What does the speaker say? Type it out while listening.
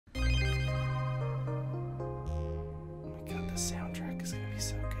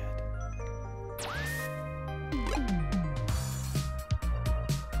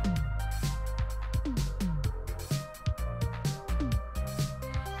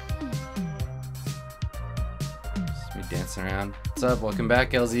dancing around. What's up? Welcome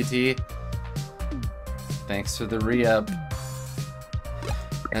back, LZT. Thanks for the re-up.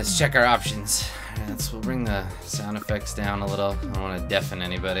 Let's check our options. We'll bring the sound effects down a little. I don't want to deafen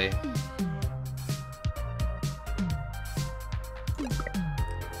anybody.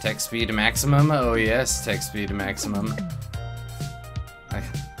 Text speed maximum. Oh yes, text speed maximum. A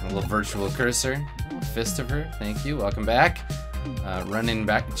little virtual cursor. Fistifer, thank you. Welcome back. Running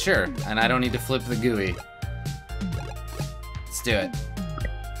back. Sure. And I don't need to flip the GUI. Let's do it.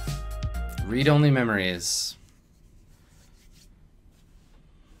 Read-only memories.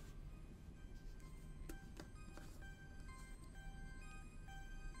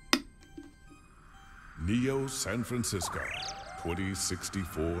 Neo San Francisco,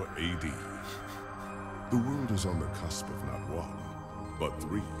 2064 AD. The world is on the cusp of not one, but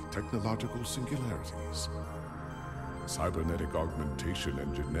 3 technological singularities. Cybernetic augmentation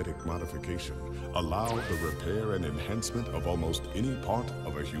and genetic modification allow the repair and enhancement of almost any part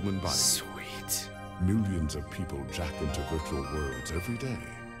of a human body. Sweet. Millions of people jack into virtual worlds every day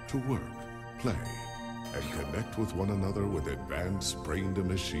to work, play, and connect with one another with advanced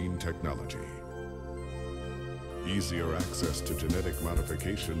brain-to-machine technology. Easier access to genetic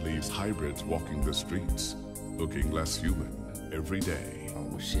modification leaves hybrids walking the streets, looking less human every day.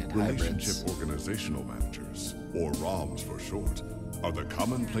 Oh shit, Relationship hybrids. Organizational Managers, or ROMs for short, are the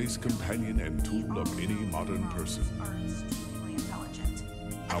commonplace companion and tool of any modern person.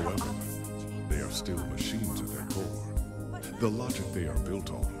 However, they are still machines at their core. The logic they are built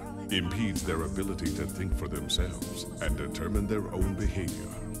on impedes their ability to think for themselves and determine their own behavior.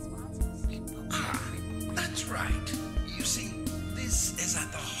 That's right. You see, this is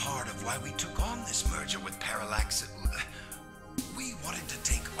at the heart of why we took on this merger with Parallax. We wanted to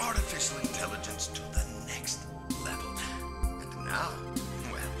take artificial intelligence to the next level. And now,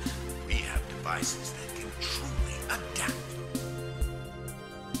 well, we have devices that can truly adapt.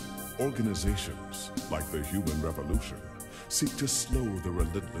 Organizations, like the Human Revolution, seek to slow the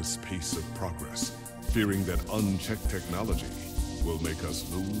relentless pace of progress, fearing that unchecked technology will make us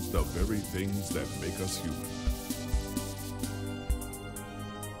lose the very things that make us human.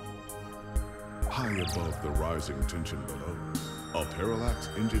 High above the rising tension below, a Parallax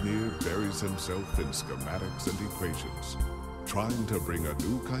engineer buries himself in schematics and equations, trying to bring a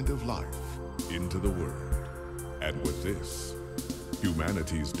new kind of life into the world. And with this,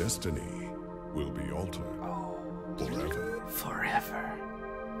 humanity's destiny will be altered forever. Forever.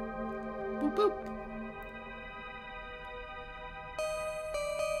 Boop boop.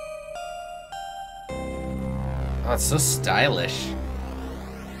 Oh, it's so stylish.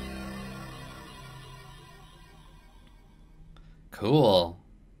 Cool.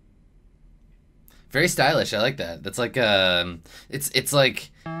 Very stylish. I like that. That's like it's like,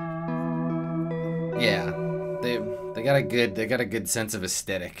 yeah. They got a good sense of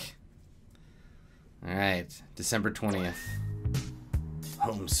aesthetic. All right, December 20th.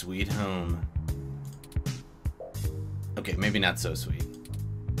 Home sweet home. Okay, maybe not so sweet.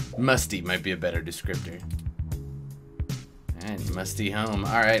 Musty might be a better descriptor. Alright, musty home.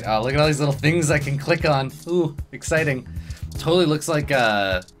 Alright, look at all these little things I can click on. Ooh, exciting. Totally looks like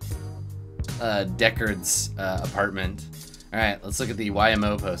Deckard's apartment. Alright, let's look at the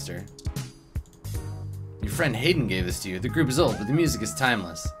YMO poster. Your friend Hayden gave this to you. The group is old, but the music is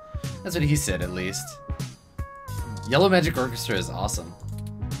timeless. That's what he said, at least. Yellow Magic Orchestra is awesome.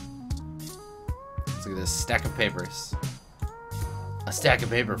 Let's look at this stack of papers. A stack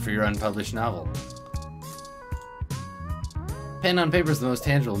of paper for your unpublished novel. Pen on paper is the most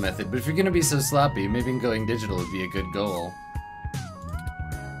tangible method, but if you're gonna be so sloppy, maybe going digital would be a good goal.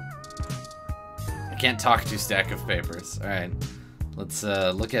 I can't talk to stack of papers. Alright, let's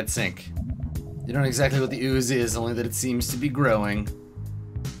look at sync. You don't know exactly what the ooze is, only that it seems to be growing.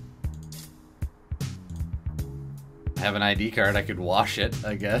 I have an ID card, I could wash it,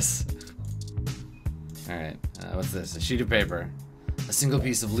 I guess. Alright, what's this? A sheet of paper. A single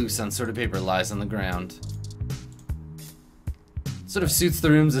piece of loose, unsorted paper lies on the ground. Sort of suits the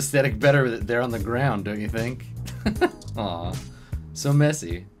room's aesthetic better that they're on the ground, don't you think? Aw, so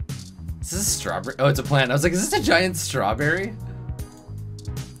messy. Is this a strawberry? Oh, it's a plant. I was like, is this a giant strawberry?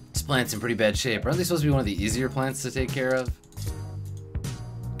 This plant's in pretty bad shape. Aren't they supposed to be one of the easier plants to take care of?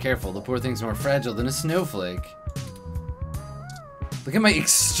 Careful, the poor thing's more fragile than a snowflake. Look at my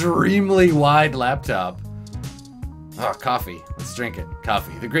extremely wide laptop. Oh, coffee. Let's drink it.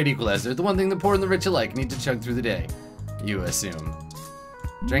 Coffee, the great equalizer, the one thing the poor and the rich alike need to chug through the day. You assume.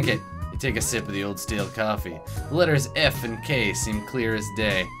 Drink it. You take a sip of the old stale coffee. The letters F and K seem clear as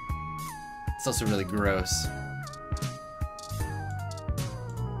day. It's also really gross.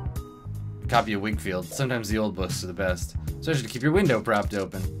 copy of Wigfield. Sometimes the old books are the best. Especially to keep your window propped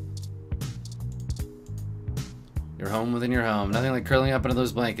open. You're home within your home. Nothing like curling up under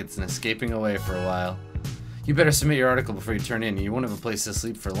those blankets and escaping away for a while. You better submit your article before you turn in. You won't have a place to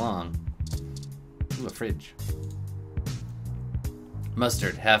sleep for long. Ooh, a fridge.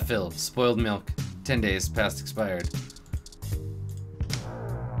 Mustard, half filled. Spoiled milk. 10 days past expired.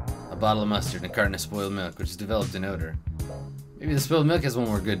 A bottle of mustard and a carton of spoiled milk, which has developed an odor. Maybe the spoiled milk has one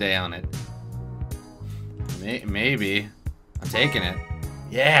more good day on it. Maybe. I'm taking it.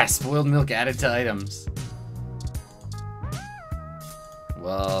 Yeah, spoiled milk added to items.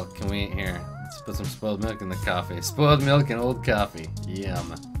 Well, can we... Here, let's put some spoiled milk in the coffee. Spoiled milk and old coffee.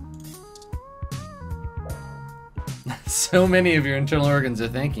 Yum. So many of your internal organs are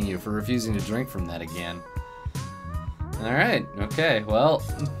thanking you for refusing to drink from that again. Alright, okay, well,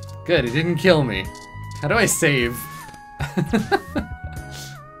 good, it didn't kill me. How do I save?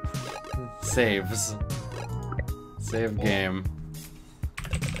 Saves. Save game.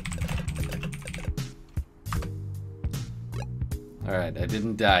 Alright, I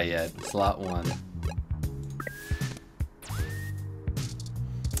didn't die yet. Slot 1.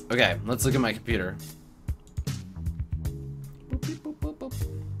 Okay, let's look at my computer.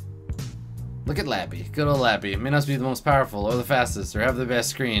 Look at Lappy. Good old Lappy. May not be the most powerful or the fastest or have the best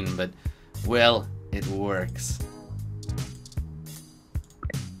screen, but, well, it works.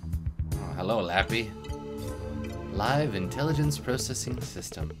 Oh, hello, Lappy. Live Intelligence Processing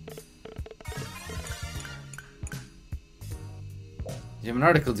System. You have an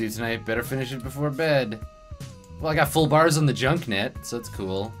article due tonight. Better finish it before bed. Well, I got full bars on the junk net, so that's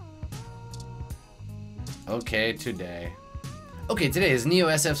cool. Okay, today. Okay, today is Neo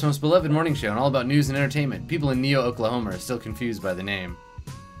SF's most beloved morning show and all about news and entertainment. People in Neo, Oklahoma are still confused by the name.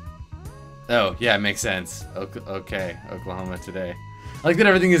 Oh, yeah, it makes sense. Okay, Oklahoma today. I like that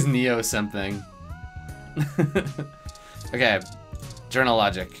everything is Neo something. Okay, Journal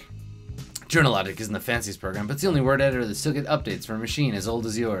Logic. Journal Logic isn't the fanciest program, but it's the only word editor that still gets updates for a machine as old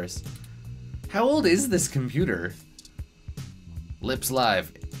as yours. How old is this computer? Lips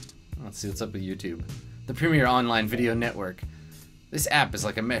Live. Let's see what's up with YouTube. The premier online video network. This app is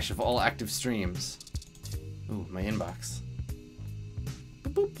like a mesh of all active streams. Ooh, my inbox.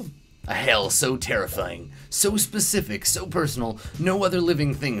 Boop, boop, boop. A hell so terrifying, so specific, so personal, no other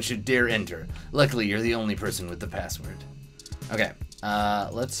living thing should dare enter. Luckily, you're the only person with the password. Okay,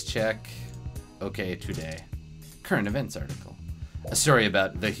 let's check. Okay, today. Current events article. A story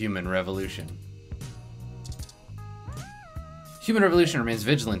about the human revolution. Human Revolution remains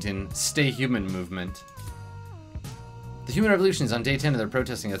vigilant in Stay Human movement. The Human Revolution is on day 10 of their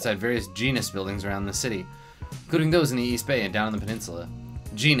protesting outside various Genus buildings around the city, including those in the East Bay and down on the peninsula.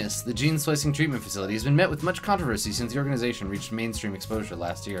 Genus, the gene slicing treatment facility, has been met with much controversy since the organization reached mainstream exposure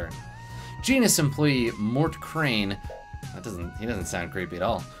last year. Genus employee Mort Crane, he doesn't sound creepy at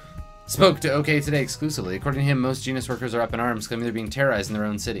all, spoke to OK Today exclusively. According to him, most Genus workers are up in arms, claiming they're being terrorized in their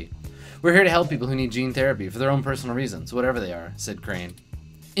own city. We're here to help people who need gene therapy for their own personal reasons, whatever they are, said Crane.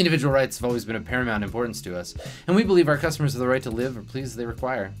 Individual rights have always been of paramount importance to us, and we believe our customers have the right to live or please as they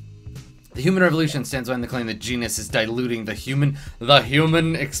require. The Human Revolution stands behind the claim that Genus is diluting the human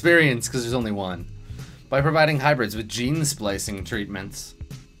experience, because there's only one, by providing hybrids with gene splicing treatments.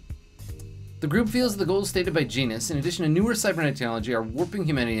 The group feels the goals stated by Genus, in addition to newer cybernetic technology, are warping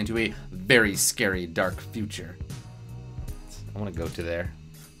humanity into a very scary, dark future. I want to go to there.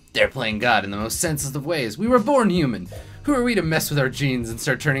 They're playing God in the most senseless of ways. We were born human. Who are we to mess with our genes and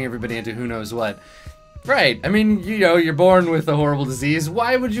start turning everybody into who knows what? Right, I mean, you know, you're born with a horrible disease.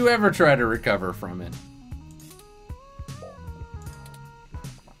 Why would you ever try to recover from it?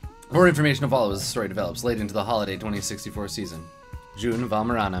 More information to follow as the story develops late into the holiday 2064 season. June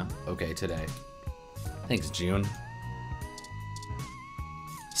Valmarana, OK Today. Thanks, June.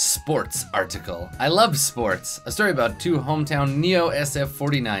 Sports article. I love sports. A story about two hometown Neo SF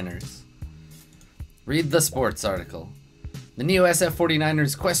 49ers. Read the sports article. The Neo SF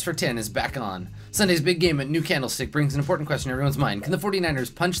 49ers quest for 10 is back on. Sunday's big game at New Candlestick brings an important question in everyone's mind. Can the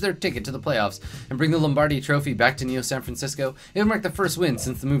 49ers punch their ticket to the playoffs and bring the Lombardi Trophy back to Neo San Francisco? It would mark the first win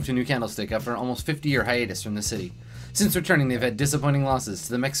since the move to New Candlestick after an almost 50-year hiatus from the city. Since returning, they've had disappointing losses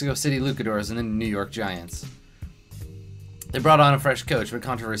to the Mexico City Lucadores and the New York Giants. They brought on a fresh coach, but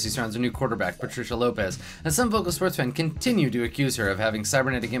controversy surrounds their new quarterback, Patricia Lopez, and some vocal sports fans continue to accuse her of having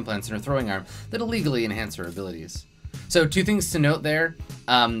cybernetic implants in her throwing arm that illegally enhance her abilities. So, two things to note there.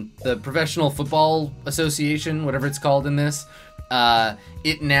 The Professional Football Association, whatever it's called in this,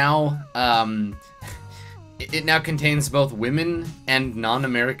 it now contains both women and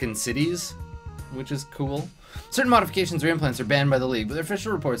non-American cities, which is cool. Certain modifications or implants are banned by the League, but their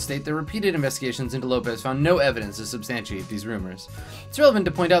official reports state their repeated investigations into Lopez found no evidence to substantiate these rumors. It's relevant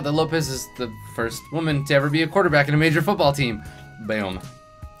to point out that Lopez is the first woman to ever be a quarterback in a major football team. Boom.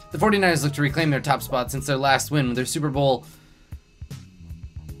 The 49ers look to reclaim their top spot since their last win with their Super Bowl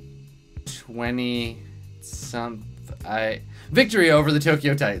 20-something victory over the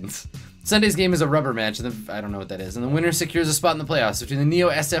Tokyo Titans. Sunday's game is a rubber match, and I don't know what that is, and the winner secures a spot in the playoffs between the Neo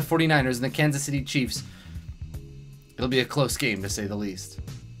SF 49ers and the Kansas City Chiefs. It'll be a close game, to say the least.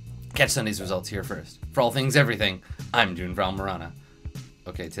 Catch Sunday's results here first. For all things everything, I'm June Valmarana.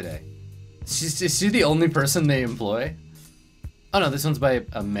 Okay, today. Is she the only person they employ? Oh no, this one's by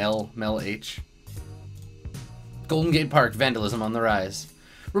a Mel H. Golden Gate Park, vandalism on the rise.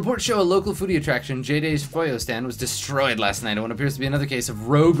 Reports show a local foodie attraction, J-Day's Foyo stand, was destroyed last night in what appears to be another case of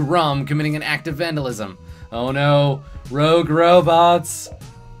rogue Rom committing an act of vandalism. Oh no, rogue robots.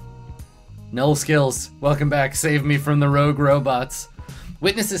 Null skills, welcome back, save me from the rogue robots.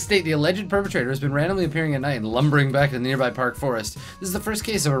 Witnesses state the alleged perpetrator has been randomly appearing at night and lumbering back to the nearby park forest. This is the first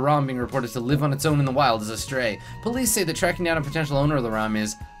case of a Rom being reported to live on its own in the wild as a stray. Police say that tracking down a potential owner of the Rom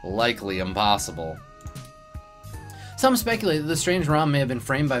is likely impossible. Some speculate that the strange Rom may have been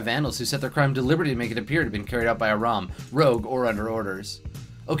framed by vandals who set their crime deliberately to make it appear to have been carried out by a Rom, rogue, or under orders.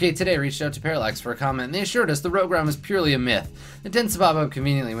 OK Today reached out to Parallax for a comment, and they assured us the rogue Rom is purely a myth. It tends to pop up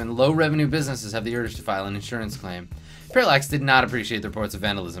conveniently when low-revenue businesses have the urge to file an insurance claim. Parallax did not appreciate the reports of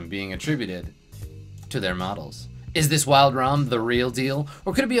vandalism being attributed to their models. Is this wild Rom the real deal,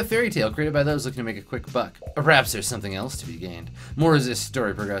 or could it be a fairy tale created by those looking to make a quick buck? Or perhaps there's something else to be gained. More as this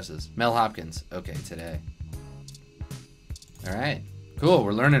story progresses. Mel Hopkins, OK Today. Alright, cool,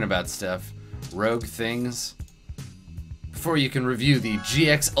 we're learning about stuff. Rogue things. Before you can review the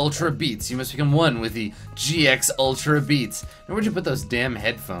GX Ultra Beats, you must become one with the GX Ultra Beats. Now where'd you put those damn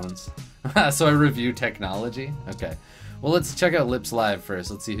headphones? So I review technology? Okay. Well, let's check out Lips Live first.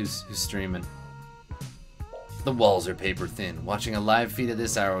 Let's see who's streaming. The walls are paper thin. Watching a live feed at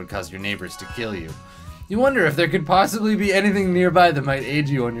this hour would cause your neighbors to kill you. You wonder if there could possibly be anything nearby that might aid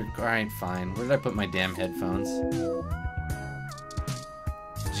you on your... Alright, fine. Where did I put my damn headphones?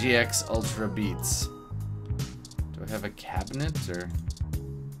 GX Ultra Beats. Do I have a cabinet, or...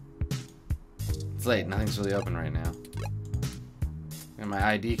 It's late. Nothing's really open right now. I got my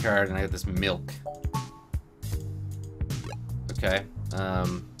ID card, and I got this milk. Okay,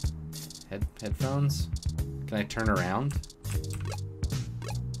 headphones? Can I turn around?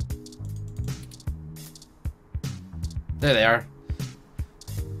 There they are.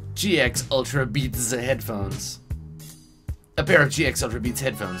 GX Ultra Beats headphones. A pair of GX Ultra Beats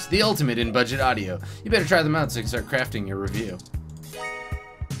headphones, the ultimate in budget audio. You better try them out so you can start crafting your review.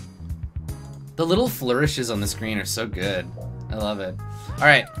 The little flourishes on the screen are so good. I love it.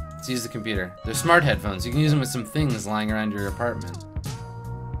 Alright. Let's use the computer. They're smart headphones. You can use them with some things lying around your apartment.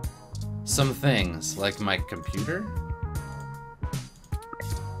 Some things, like my computer?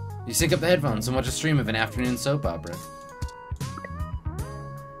 You sync up the headphones and watch a stream of an afternoon soap opera.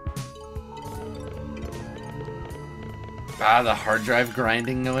 Ah, the hard drive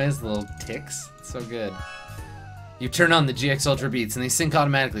grinding noise, the little ticks. It's so good. You turn on the GX Ultra Beats and they sync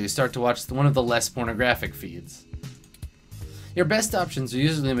automatically. You start to watch one of the less pornographic feeds. Your best options are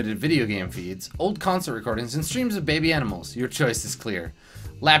usually limited video game feeds, old concert recordings, and streams of baby animals. Your choice is clear.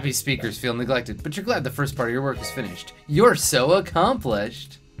 Lappy speakers feel neglected, but you're glad the first part of your work is finished. You're so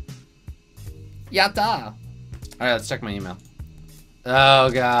accomplished. Yatta! Alright, let's check my email.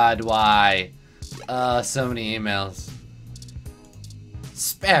 Oh god, why? So many emails.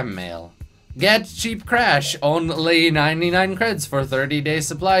 Spam mail. Get cheap crash, only 99 creds for 30-day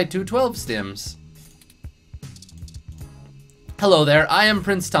supply to 12 stims. Hello there, I am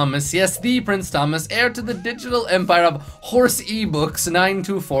Prince Thomas, yes, the Prince Thomas, heir to the digital empire of Horse eBooks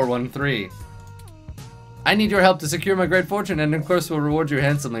 92413. I need your help to secure my great fortune, and of course will reward you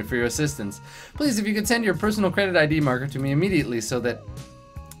handsomely for your assistance. Please, if you could send your personal credit ID marker to me immediately so that...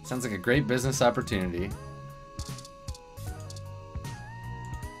 Sounds like a great business opportunity.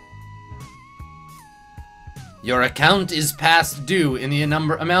 Your account is past due in the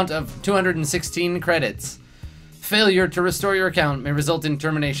amount of 216 credits. Failure to restore your account may result in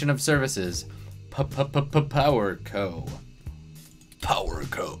termination of services. Power Co. Power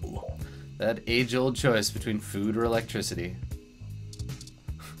Co. That age-old choice between food or electricity.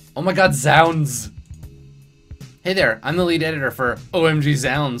 Oh my god, Zounds! Hey there, I'm the lead editor for OMG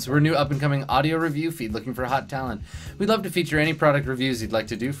Zounds. We're a new up-and-coming audio review feed looking for hot talent. We'd love to feature any product reviews you'd like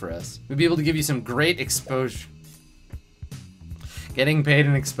to do for us. We'd be able to give you some great exposure. Getting paid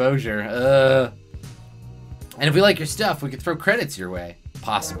in exposure. And if we like your stuff, we could throw credits your way.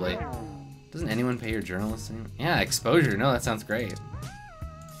 Possibly. Doesn't anyone pay your journalists anymore? Yeah, exposure. No, that sounds great.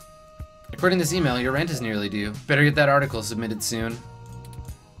 According to this email, your rent is nearly due. Better get that article submitted soon.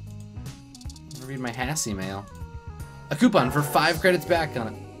 I'm gonna read my Hass email. A coupon for 5 credits back on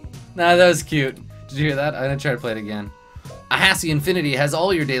it. Nah, that was cute. Did you hear that? I'm gonna try to play it again. A Hassy Infinity has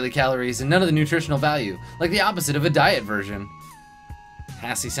all your daily calories and none of the nutritional value, like the opposite of a diet version.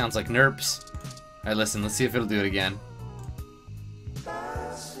 Hassy sounds like NERPs. Alright, listen, let's see if it'll do it again.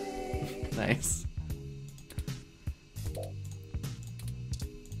 Nice.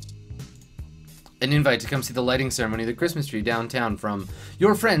 An invite to come see the lighting ceremony of the Christmas tree downtown from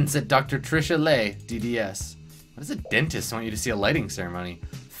your friends at Dr. Trisha Lay, DDS. Why does a dentist want you to see a lighting ceremony?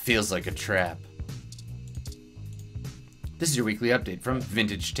 Feels like a trap. This is your weekly update from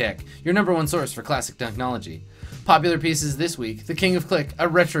Vintage Tech, your #1 source for classic technology. Popular pieces this week, The King of Click, a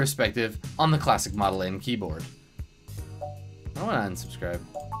retrospective on the classic Model N keyboard. I want to unsubscribe.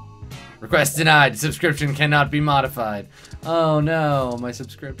 Request denied. Subscription cannot be modified. Oh no, my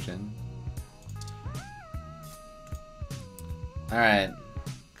subscription. Alright.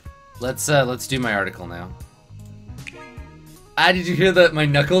 Let's do my article now. Ah, did you hear that my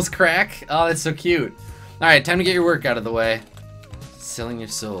knuckles crack? Oh, that's so cute. Alright, time to get your work out of the way. Selling your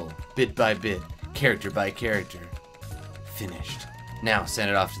soul, bit by bit, character by character. Finished. Now send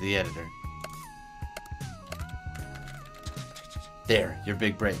it off to the editor. There, your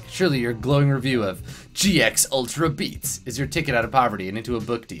big break. Surely your glowing review of GX Ultra Beats is your ticket out of poverty and into a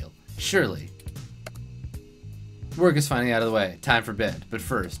book deal. Surely. Work is finally out of the way. Time for bed. But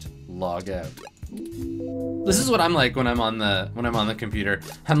first, log out. This is what I'm like when I'm on the computer.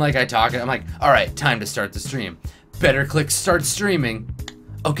 I'm like, I talk, I'm like, alright, time to start the stream. Better click start streaming.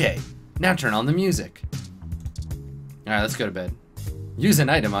 Okay, now turn on the music. Alright, let's go to bed. Use an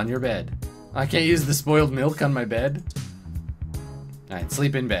item on your bed. I can't use the spoiled milk on my bed. Alright,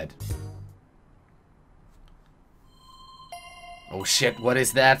 sleep in bed. Oh shit, what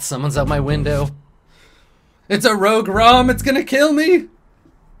is that? Someone's out my window. It's a rogue ROM, it's gonna kill me!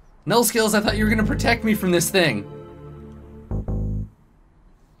 Null Skills, I thought you were gonna protect me from this thing.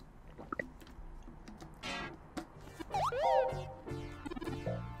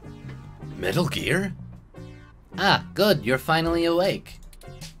 Metal Gear? Ah, good, you're finally awake.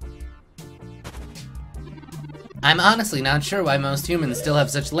 I'm honestly not sure why most humans still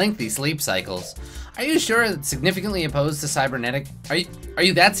have such lengthy sleep cycles. Are you sure it's significantly opposed to cybernetic? Are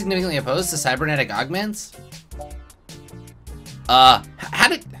you that significantly opposed to cybernetic augments? How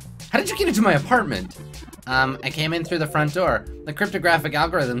did you get into my apartment? I came in through the front door. The cryptographic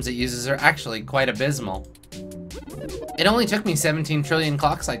algorithms it uses are actually quite abysmal. It only took me 17 trillion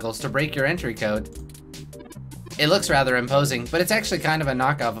clock cycles to break your entry code. It looks rather imposing, but it's actually kind of a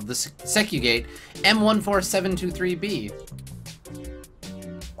knockoff of the Secugate M14723B.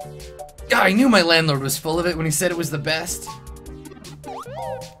 I knew my landlord was full of it when he said it was the best.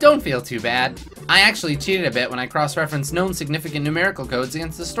 Don't feel too bad. I actually cheated a bit when I cross-referenced known significant numerical codes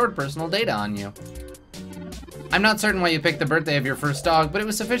against the stored personal data on you. I'm not certain why you picked the birthday of your first dog, but it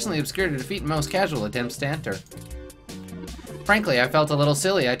was sufficiently obscure to defeat most casual attempts to enter. Frankly, I felt a little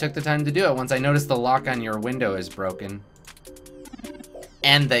silly. I took the time to do it once I noticed the lock on your window is broken.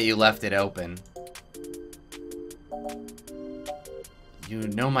 And that you left it open. You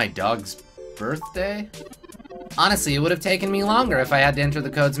know my dog's birthday? Honestly, it would have taken me longer if I had to enter the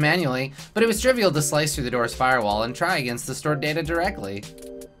codes manually, but it was trivial to slice through the door's firewall and try against the stored data directly.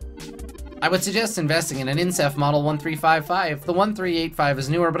 I would suggest investing in an INCEF Model 1355. The 1385 is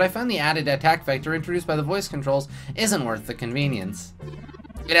newer, but I found the added attack vector introduced by the voice controls isn't worth the convenience.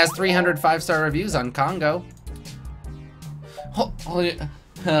 It has 300 5-star reviews on Congo. Hold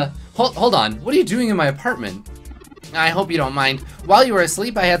on, what are you doing in my apartment? I hope you don't mind. While you were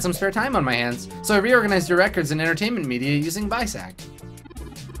asleep, I had some spare time on my hands, so I reorganized your records and entertainment media using BISAC.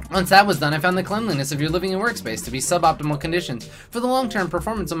 Once that was done, I found the cleanliness of your living and workspace to be suboptimal conditions for the long-term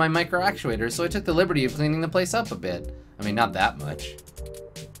performance of my micro actuators, so I took the liberty of cleaning the place up a bit. I mean, not that much.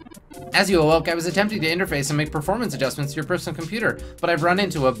 As you awoke, I was attempting to interface and make performance adjustments to your personal computer, but I've run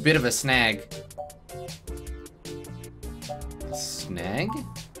into a bit of a snag. Snag?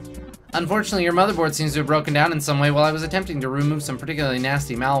 Unfortunately, your motherboard seems to have broken down in some way while I was attempting to remove some particularly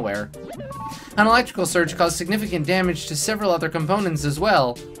nasty malware. An electrical surge caused significant damage to several other components as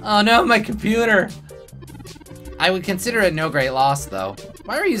well. Oh no, my computer! I would consider it no great loss, though.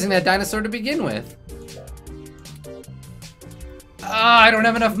 Why are you using that dinosaur to begin with? I don't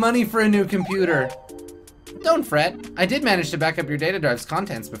have enough money for a new computer. Don't fret. I did manage to back up your data drive's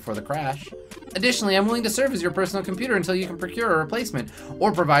contents before the crash. Additionally, I'm willing to serve as your personal computer until you can procure a replacement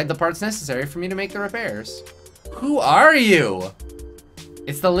or provide the parts necessary for me to make the repairs. Who are you?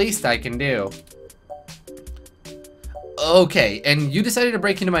 It's the least I can do. Okay, and you decided to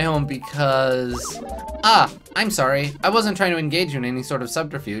break into my home because... Ah, I'm sorry. I wasn't trying to engage you in any sort of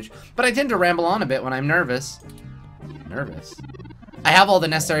subterfuge, but I tend to ramble on a bit when I'm nervous. Nervous? I have all the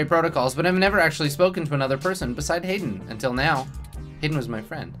necessary protocols, but I've never actually spoken to another person beside Hayden until now. Hayden was my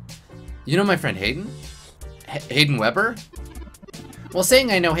friend. You know my friend Hayden? Hayden Weber? Well,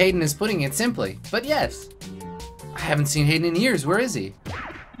 saying I know Hayden is putting it simply, but yes. I haven't seen Hayden in years. Where is he?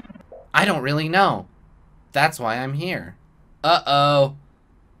 I don't really know. That's why I'm here. Uh-oh.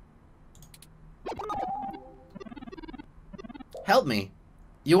 Help me.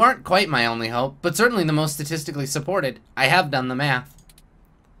 You aren't quite my only hope, but certainly the most statistically supported. I have done the math.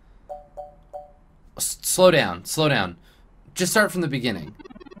 Slow down, slow down. Just start from the beginning.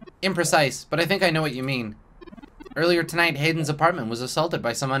 Imprecise, but I think I know what you mean. Earlier tonight, Hayden's apartment was assaulted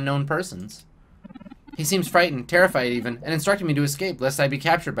by some unknown persons. He seems frightened, terrified even, and instructed me to escape lest I be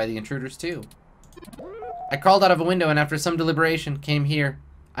captured by the intruders too. I crawled out of a window and after some deliberation, came here.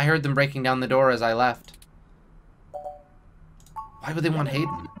 I heard them breaking down the door as I left. Why would they want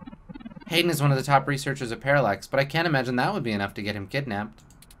Hayden? Hayden is one of the top researchers at Parallax, but I can't imagine that would be enough to get him kidnapped.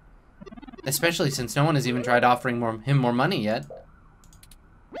 Especially since no one has even tried offering him more money yet.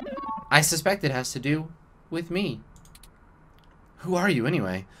 I suspect it has to do with me. Who are you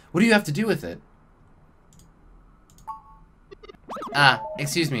anyway? What do you have to do with it? Ah,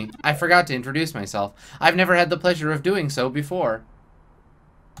 excuse me. I forgot to introduce myself. I've never had the pleasure of doing so before.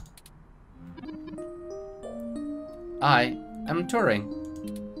 I am Turing.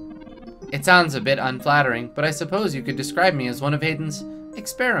 It sounds a bit unflattering, but I suppose you could describe me as one of Hayden's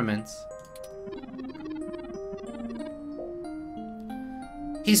experiments.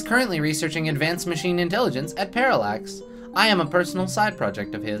 He's currently researching advanced machine intelligence at Parallax. I am a personal side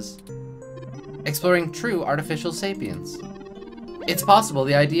project of his, exploring true artificial sapience. It's possible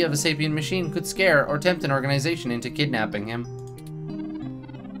the idea of a sapient machine could scare or tempt an organization into kidnapping him.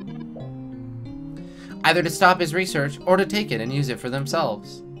 Either to stop his research or to take it and use it for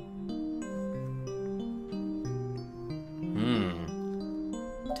themselves.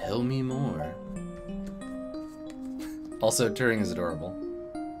 Tell me more. Also, Turing is adorable.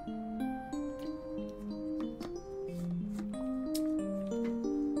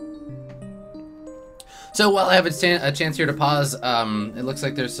 So while I have a chance here to pause, it looks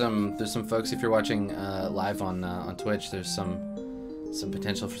like there's some folks. If you're watching live on Twitch, there's some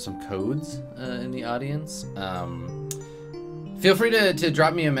potential for some codes in the audience. Feel free to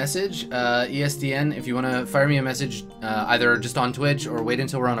drop me a message, ESDN, if you want to fire me a message, either just on Twitch or wait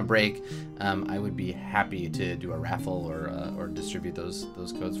until we're on a break. I would be happy to do a raffle or distribute those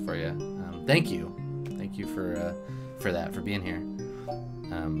codes for you. Thank you for that, for being here.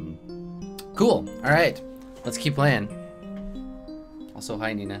 Cool. All right, let's keep playing. Also,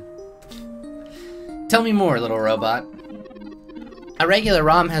 hi Nina. Tell me more, little robot. A regular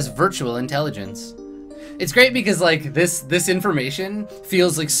ROM has virtual intelligence. It's great because like this information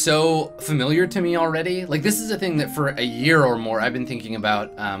feels like so familiar to me already. Like this is a thing that for a year or more I've been thinking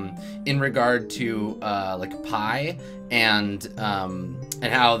about in regard to like Pi and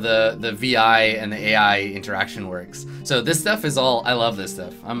how the VI and the AI interaction works. So this stuff is all, I love this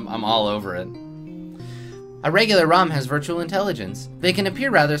stuff. I'm all over it. A regular ROM has virtual intelligence. They can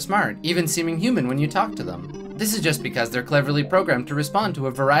appear rather smart, even seeming human when you talk to them. This is just because they're cleverly programmed to respond to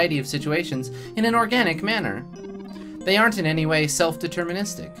a variety of situations in an organic manner. They aren't in any way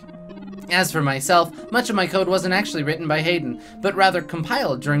self-deterministic. As for myself, much of my code wasn't actually written by Hayden, but rather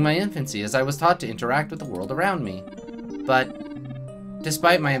compiled during my infancy as I was taught to interact with the world around me. But,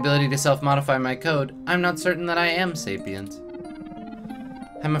 despite my ability to self-modify my code, I'm not certain that I am sapient.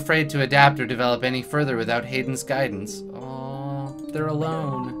 I'm afraid to adapt or develop any further without Hayden's guidance. Aww, they're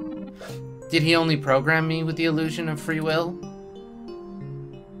alone. Did he only program me with the illusion of free will?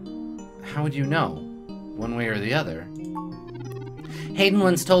 How would you know, one way or the other? Hayden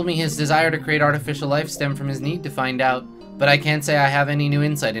once told me his desire to create artificial life stemmed from his need to find out, but I can't say I have any new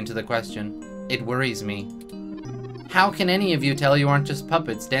insight into the question. It worries me. How can any of you tell you aren't just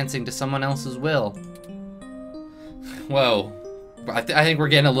puppets dancing to someone else's will? Whoa, I think we're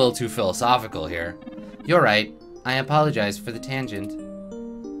getting a little too philosophical here. You're right. I apologize for the tangent.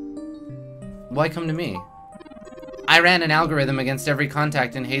 Why come to me? I ran an algorithm against every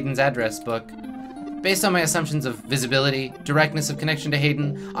contact in Hayden's address book. Based on my assumptions of visibility, directness of connection to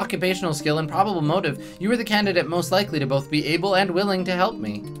Hayden, occupational skill, and probable motive, you were the candidate most likely to both be able and willing to help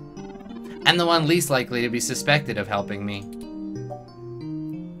me. And the one least likely to be suspected of helping me.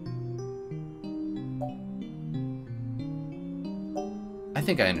 I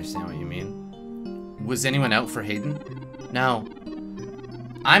think I understand what you mean. Was anyone out for Hayden? No.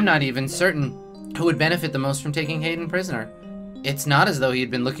 I'm not even certain who would benefit the most from taking Hayden prisoner. It's not as though he had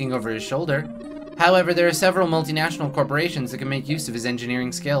been looking over his shoulder. However, there are several multinational corporations that can make use of his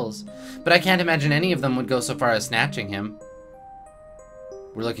engineering skills, but I can't imagine any of them would go so far as snatching him.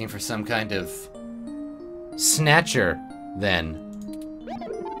 We're looking for some kind of snatcher, then.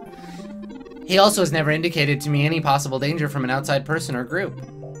 He also has never indicated to me any possible danger from an outside person or group.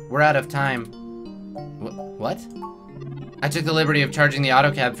 We're out of time. What? I took the liberty of charging the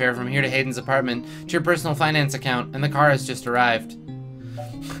autocab fare from here to Hayden's apartment to your personal finance account, and the car has just arrived.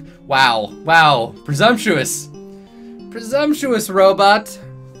 Wow. Wow. Presumptuous. Presumptuous, robot.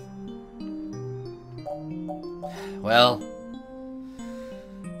 Well.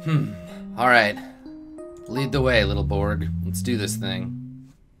 Alright. Lead the way, little Borg. Let's do this thing.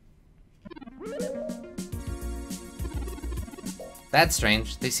 That's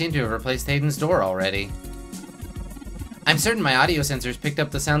strange. They seem to have replaced Hayden's door already. I'm certain my audio sensors picked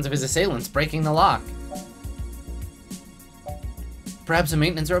up the sounds of his assailants breaking the lock. Perhaps a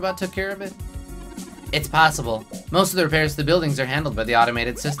maintenance robot took care of it? It's possible. Most of the repairs to the buildings are handled by the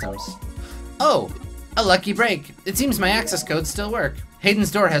automated systems. Oh, a lucky break. It seems my access codes still work.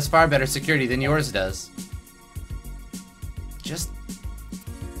 Hayden's door has far better security than yours does. Just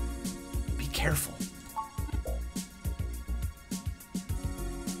be careful.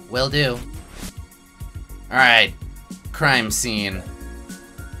 Will do. Alright. Crime scene.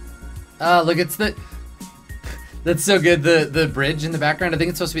 Oh, look, it's the... That's so good, the bridge in the background. I think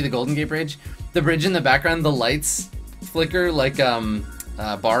it's supposed to be the Golden Gate Bridge. The bridge in the background, the lights flicker like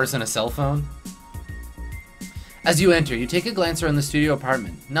bars in a cell phone. As you enter, you take a glance around the studio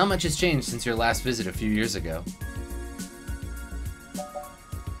apartment. Not much has changed since your last visit a few years ago.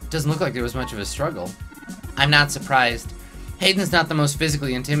 Doesn't look like there was much of a struggle. I'm not surprised. Hayden's not the most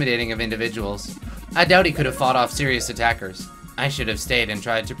physically intimidating of individuals. I doubt he could have fought off serious attackers. I should have stayed and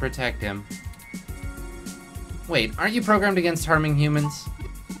tried to protect him. Wait, aren't you programmed against harming humans?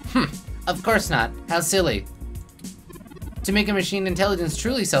 Of course not. How silly. To make a machine intelligence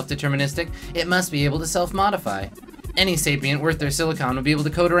truly self-deterministic, it must be able to self-modify. Any sapient worth their silicon would be able to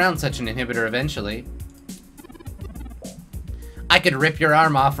code around such an inhibitor eventually. I could rip your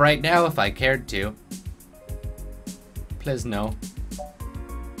arm off right now if I cared to. Please no.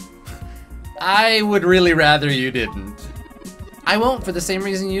 I would really rather you didn't. I won't, for the same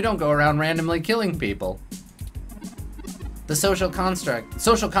reason you don't go around randomly killing people. The social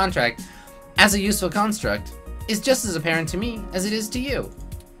contract, as a useful construct, is just as apparent to me as it is to you.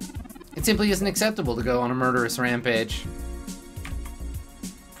 It simply isn't acceptable to go on a murderous rampage.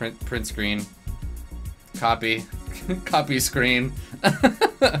 Print screen. Copy. Copy screen.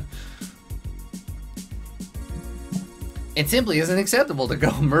 It simply isn't acceptable to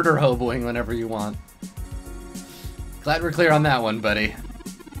go murder hoboing whenever you want. Glad we're clear on that one, buddy.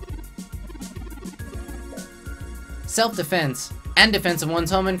 Self-defense and defense of one's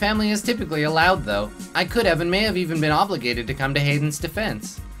home and family is typically allowed, though. I could have and may have even been obligated to come to Hayden's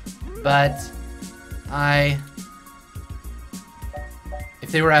defense. But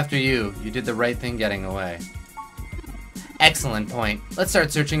if they were after you, you did the right thing getting away. Excellent point. Let's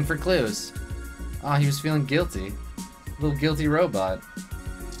start searching for clues. Oh, he was feeling guilty. Little guilty robot.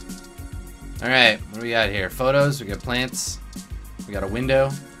 Alright, what do we got here? Photos, we got plants, we got a window.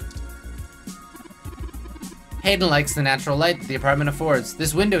 Hayden likes the natural light that the apartment affords.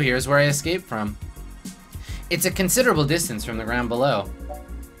 This window here is where I escaped from. It's a considerable distance from the ground below.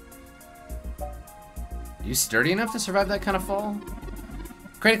 Are you sturdy enough to survive that kind of fall?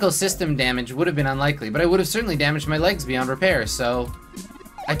 Critical system damage would have been unlikely, but I would have certainly damaged my legs beyond repair, so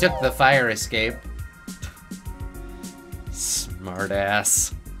I took the fire escape.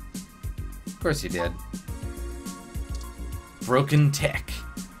 Smartass. Of course you did. Broken tech.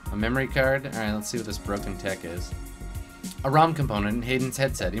 A memory card? Alright, let's see what this broken tech is. A ROM component in Hayden's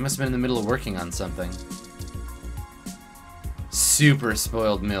headset. He must have been in the middle of working on something. Super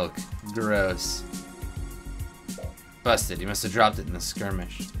spoiled milk. Gross. Busted. He must have dropped it in the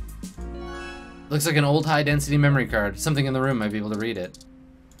skirmish. Looks like an old high-density memory card. Something in the room might be able to read it.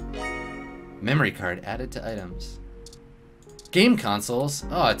 Memory card added to items. Game consoles?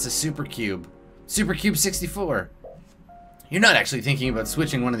 Oh, it's a Super Cube. Super Cube 64. You're not actually thinking about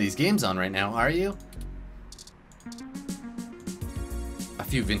switching one of these games on right now, are you? A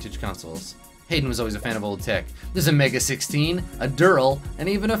few vintage consoles. Hayden was always a fan of old tech. There's a Mega 16, a Dural, and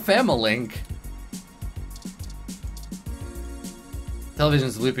even a Familink.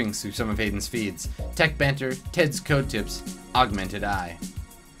 Television's looping through some of Hayden's feeds. Tech banter, Ted's code tips, augmented eye.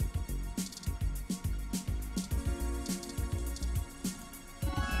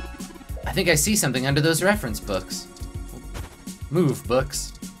 I think I see something under those reference books. Move,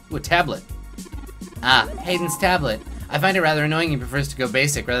 books. Ooh, a tablet. Ah, Hayden's tablet. I find it rather annoying he prefers to go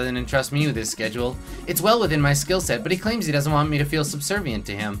basic rather than entrust me with his schedule. It's well within my skill set, but he claims he doesn't want me to feel subservient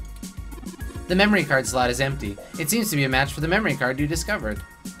to him. The memory card slot is empty. It seems to be a match for the memory card you discovered.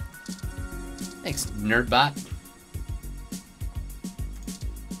 Thanks, nerdbot.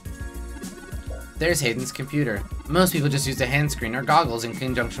 There's Hayden's computer. Most people just use a hand screen or goggles in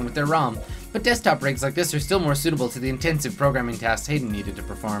conjunction with their ROM, but desktop rigs like this are still more suitable to the intensive programming tasks Hayden needed to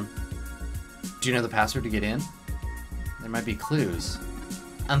perform. Do you know the password to get in? There might be clues.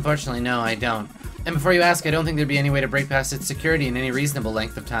 Unfortunately, no, I don't. And before you ask, I don't think there'd be any way to break past its security in any reasonable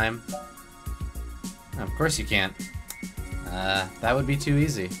length of time. Of course you can't. That would be too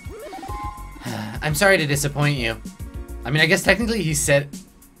easy. I'm sorry to disappoint you. I mean, I guess technically he said...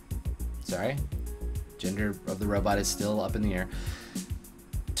 Sorry? Gender of the robot is still up in the air.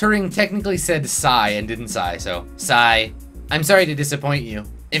 Turing technically said sigh and didn't sigh, so sigh. I'm sorry to disappoint you.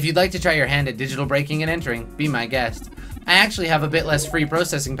 If you'd like to try your hand at digital breaking and entering, be my guest. I actually have a bit less free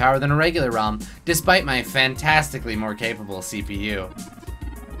processing power than a regular ROM, despite my fantastically more capable CPU.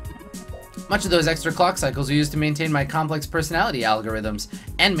 Much of those extra clock cycles are used to maintain my complex personality algorithms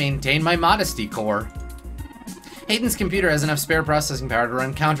and maintain my modesty core. Hayden's computer has enough spare processing power to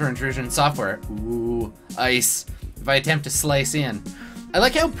run counter-intrusion software. Ooh, ice. If I attempt to slice in. I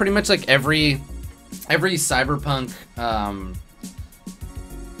like how pretty much like every Cyberpunk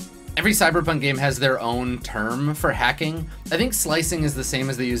game has their own term for hacking. I think slicing is the same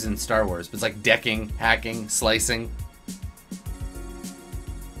as they use in Star Wars, but it's like decking, hacking, slicing.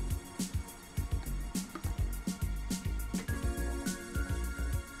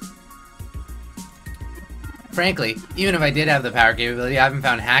 Frankly, even if I did have the power capability, I haven't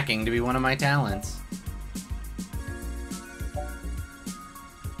found hacking to be one of my talents. Well,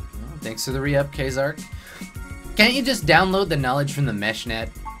 thanks for the re-up, Kazark. Can't you just download the knowledge from the meshnet?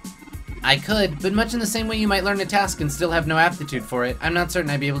 I could, but much in the same way you might learn a task and still have no aptitude for it, I'm not certain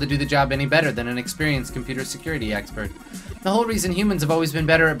I'd be able to do the job any better than an experienced computer security expert. The whole reason humans have always been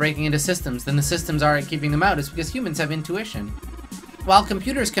better at breaking into systems than the systems are at keeping them out is because humans have intuition. While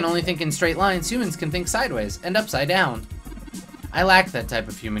computers can only think in straight lines, humans can think sideways and upside down. I lack that type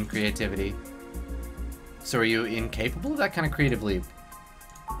of human creativity. So are you incapable of that kind of creative leap?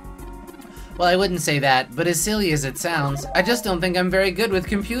 Well, I wouldn't say that, but as silly as it sounds, I just don't think I'm very good with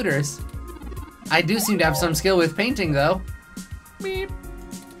computers. I do seem to have some skill with painting, though. Beep.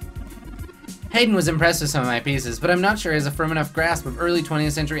 Hayden was impressed with some of my pieces, but I'm not sure he has a firm enough grasp of early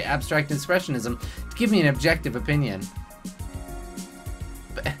 20th century abstract expressionism to give me an objective opinion.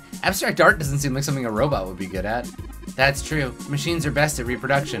 But abstract art doesn't seem like something a robot would be good at. That's true. Machines are best at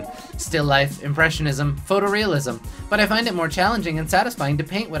reproduction. Still life, impressionism, photorealism, but I find it more challenging and satisfying to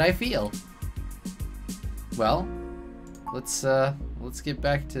paint what I feel. Well, let's get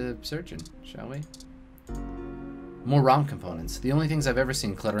back to searching, shall we? More ROM components. The only things I've ever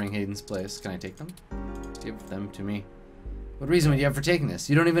seen cluttering Hayden's place. Can I take them? Give them to me. What reason would you have for taking this?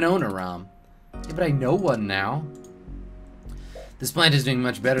 You don't even own a ROM. Yeah, but I know one now. This plant is doing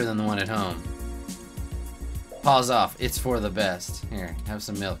much better than the one at home. Pause off. It's for the best. Here, have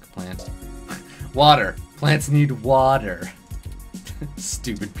some milk, plant. Water. Plants need water.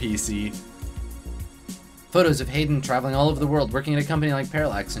 Stupid PC. Photos of Hayden traveling all over the world working at a company like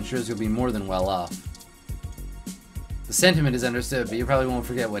Parallax ensures you'll be more than well off. The sentiment is understood, but you probably won't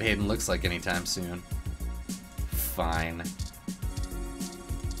forget what Hayden looks like anytime soon. Fine.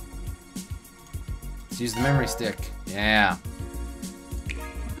 Let's use the memory stick. Yeah.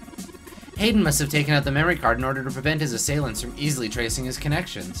 Hayden must have taken out the memory card in order to prevent his assailants from easily tracing his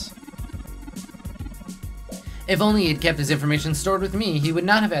connections. If only he had kept his information stored with me, he would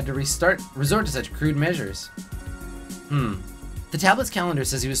not have had to resort to such crude measures. The tablet's calendar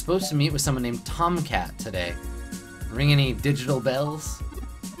says he was supposed to meet with someone named Tomcat today. Ring any digital bells?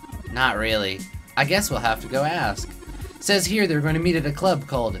 Not really. I guess we'll have to go ask. Says here they're going to meet at a club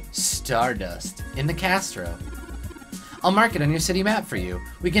called Stardust in the Castro. I'll mark it on your city map for you.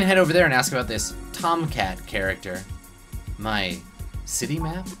 We can head over there and ask about this Tomcat character. My city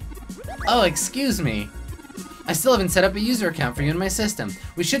map? Oh, excuse me. I still haven't set up a user account for you in my system.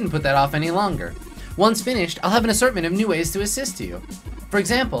 We shouldn't put that off any longer. Once finished, I'll have an assortment of new ways to assist you. For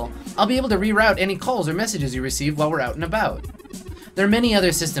example, I'll be able to reroute any calls or messages you receive while we're out and about. There are many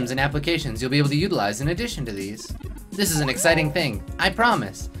other systems and applications you'll be able to utilize in addition to these. This is an exciting thing, I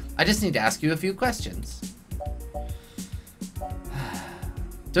promise. I just need to ask you a few questions.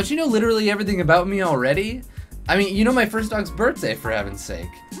 Don't you know literally everything about me already? I mean, you know my first dog's birthday, for heaven's sake.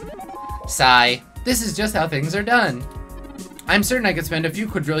 Sigh. This is just how things are done. I'm certain I could spend a few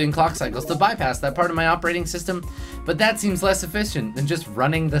quadrillion clock cycles to bypass that part of my operating system, but that seems less efficient than just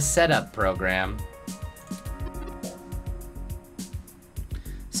running the setup program.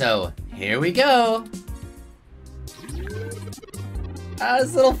 So, here we go.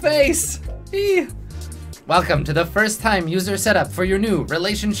 His little face. Eee. Welcome to the first time user setup for your new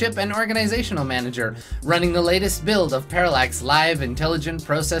relationship and organizational manager, running the latest build of Parallax Live Intelligent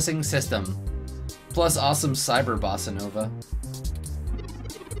Processing System. Plus awesome cyber bossa nova.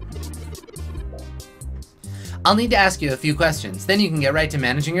 I'll need to ask you a few questions, then you can get right to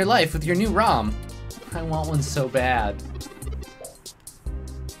managing your life with your new ROM. I want one so bad.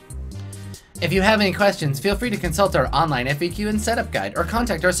 If you have any questions, feel free to consult our online FAQ and setup guide or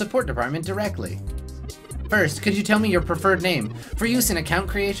contact our support department directly. First, could you tell me your preferred name for use in account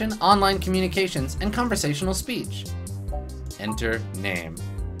creation, online communications, and conversational speech? Enter name.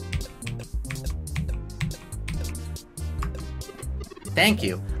 Thank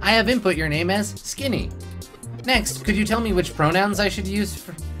you. I have input your name as Skinny. Next, could you tell me which pronouns I should use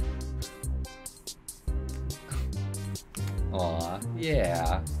for... Aw,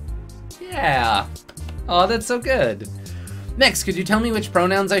 yeah. Yeah. Oh, that's so good. Next, could you tell me which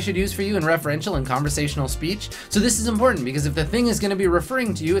pronouns I should use for you in referential and conversational speech? So this is important because if the thing is going to be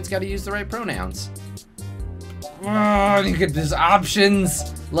referring to you, it's got to use the right pronouns. Oh, you get these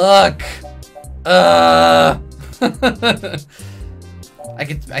options. Look. I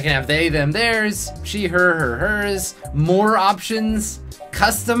can have they, them, theirs, she, her, hers, more options,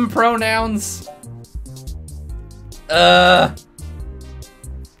 custom pronouns.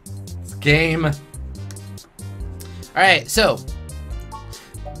 Game. Alright, so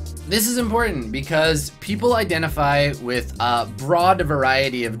this is important because people identify with a broad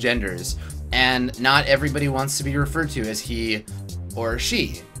variety of genders, and not everybody wants to be referred to as he or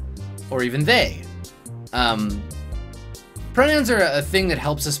she, or even they. Pronouns are a thing that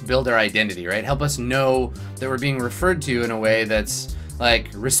helps us build our identity, right? Help us know that we're being referred to in a way that's like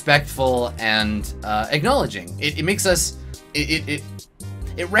respectful and acknowledging. It makes us, it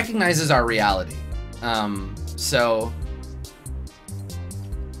recognizes our reality. So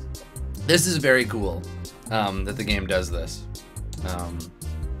this is very cool that the game does this. All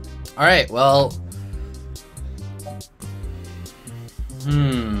right, well,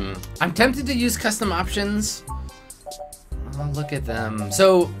 I'm tempted to use custom options. Oh, look at them.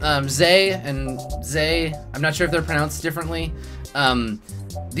 So Zay and Zay, I'm not sure if they're pronounced differently.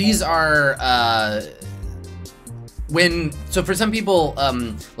 These are so for some people,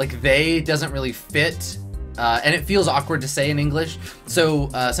 like they doesn't really fit, and it feels awkward to say in English. So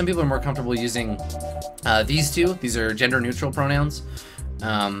some people are more comfortable using these two. These are gender neutral pronouns,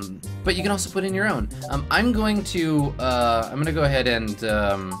 but you can also put in your own. I'm going to go ahead and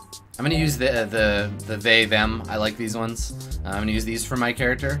I'm gonna use the they, them. I like these ones. I'm gonna use these for my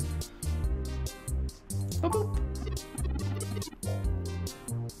character. Boop, boop.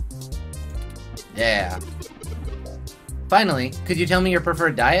 Yeah. Finally, could you tell me your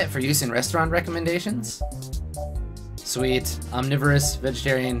preferred diet for use in restaurant recommendations? Sweet, omnivorous,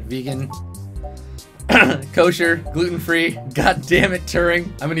 vegetarian, vegan, kosher, gluten-free, god damn it,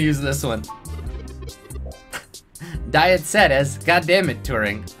 Turing. I'm gonna use this one. Diet set as god damn it,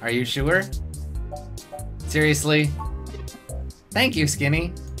 Turing. Are you sure? Seriously? Thank you,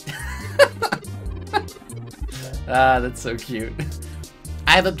 Skinny. Ah, that's so cute.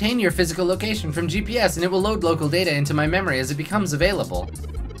 I have obtained your physical location from GPS and it will load local data into my memory as it becomes available.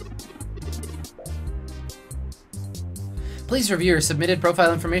 Please review your submitted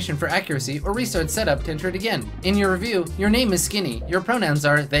profile information for accuracy or restart setup to enter it again. In your review, your name is Skinny, your pronouns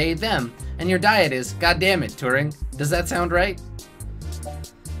are they, them, and your diet is goddammit, Turing. Does that sound right?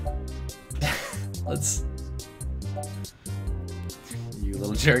 You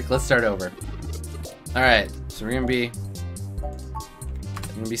little jerk, let's start over. Alright, so we're gonna be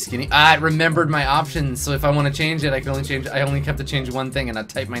Skinny. Ah, I remembered my options, so if I want to change it, I only have to change one thing and I'll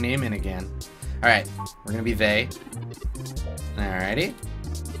type my name in again. Alright, we're gonna be they. Alrighty.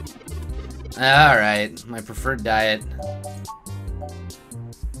 Alright, my preferred diet.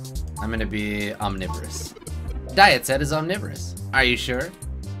 I'm gonna be omnivorous. Diet set is omnivorous. Are you sure?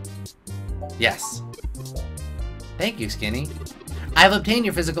 Yes. Thank you, Skinny. I have obtained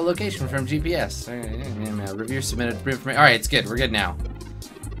your physical location from GPS. Review submitted information. Alright, it's good. We're good now.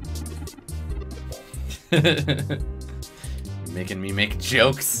 Making me make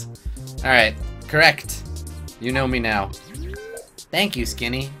jokes. Alright, correct. You know me now. Thank you,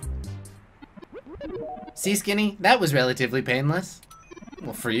 Skinny. See, Skinny? That was relatively painless.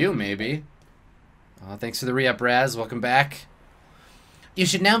 Well, for you, maybe. Oh, thanks for the re-up, Raz. Welcome back. You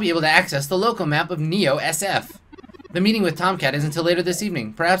should now be able to access the local map of Neo SF. The meeting with Tomcat is until later this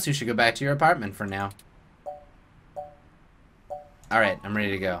evening. Perhaps you should go back to your apartment for now. Alright, I'm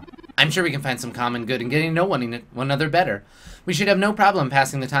ready to go. I'm sure we can find some common good in getting to know one another better. We should have no problem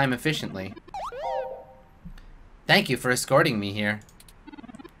passing the time efficiently. Thank you for escorting me here.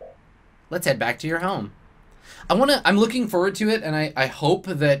 Let's head back to your home. I'm looking forward to it, and I hope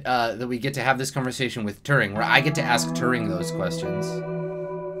that that we get to have this conversation with Turing, where I get to ask Turing those questions.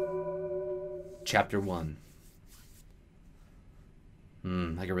 Chapter 1.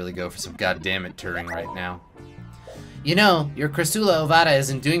 I could really go for some goddammit Turing right now. You know, your Crassula ovata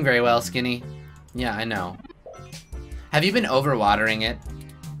isn't doing very well, Skinny. Yeah, I know. Have you been overwatering it?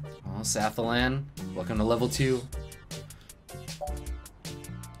 Oh, Sathalan, welcome to level 2.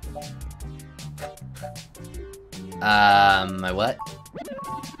 My what?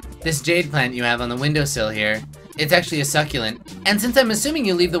 This jade plant you have on the windowsill here, it's actually a succulent. And since I'm assuming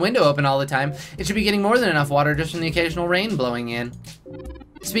you leave the window open all the time, it should be getting more than enough water just from the occasional rain blowing in.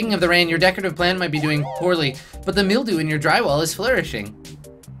 Speaking of the rain, your decorative plant might be doing poorly, but the mildew in your drywall is flourishing.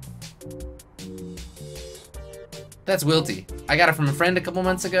 That's wilty. I got it from a friend a couple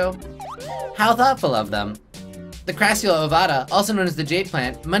months ago. How thoughtful of them. The Crassula ovata, also known as the jade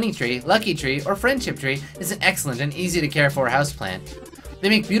plant, money tree, lucky tree, or friendship tree, is an excellent and easy to care for houseplant. They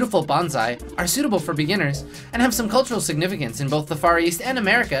make beautiful bonsai, are suitable for beginners, and have some cultural significance in both the Far East and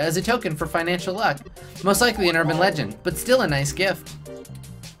America as a token for financial luck. Most likely an urban legend, but still a nice gift.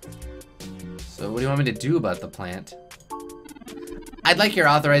 So what do you want me to do about the plant? I'd like your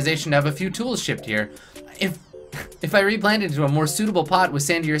authorization to have a few tools shipped here. If I replant it into a more suitable pot with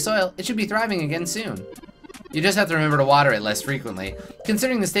sandier soil, it should be thriving again soon. You just have to remember to water it less frequently.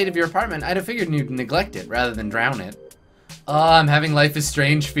 Considering the state of your apartment, I'd have figured you'd neglect it rather than drown it. Oh, I'm having Life is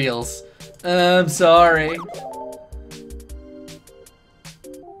Strange feels. I'm sorry.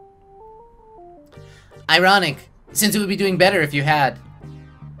 Ironic, since it would be doing better if you had.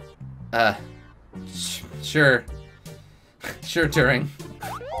 Sure. Sure, Turing.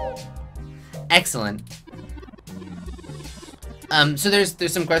 Excellent. So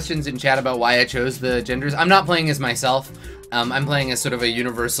there's some questions in chat about why I chose the genders. I'm not playing as myself. I'm playing as sort of a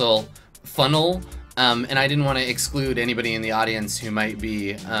universal funnel, and I didn't want to exclude anybody in the audience who might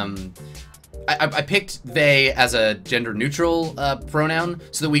be. I picked they as a gender neutral pronoun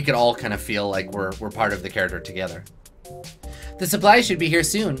so that we could all kind of feel like we're part of the character together. The supplies should be here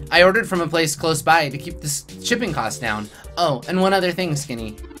soon. I ordered from a place close by to keep the shipping costs down. Oh, and one other thing,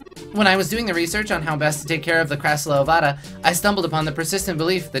 Skinny. When I was doing the research on how best to take care of the Crassula ovata, I stumbled upon the persistent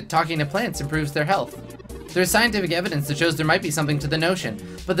belief that talking to plants improves their health. There's scientific evidence that shows there might be something to the notion,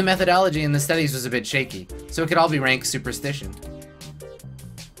 but the methodology in the studies was a bit shaky, so it could all be rank superstition.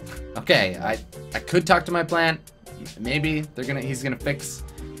 Okay, I could talk to my plant. Maybe it's gonna fix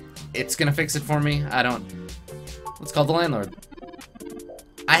it for me. I don't. Let's call the landlord.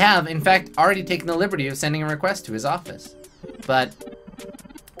 I have, in fact, already taken the liberty of sending a request to his office. But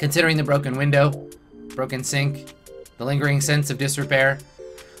considering the broken window, broken sink, the lingering sense of disrepair,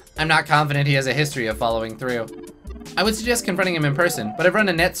 I'm not confident he has a history of following through. I would suggest confronting him in person, but I've run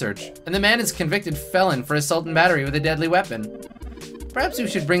a net search, and the man is a convicted felon for assault and battery with a deadly weapon. Perhaps we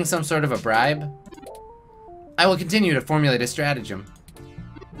should bring some sort of a bribe? I will continue to formulate a stratagem.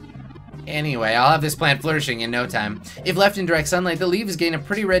 Anyway, I'll have this plant flourishing in no time. If left in direct sunlight, the leaves gain a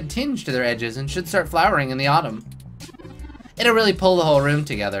pretty red tinge to their edges and should start flowering in the autumn. It'll really pull the whole room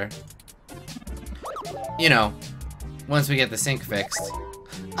together. You know, once we get the sink fixed.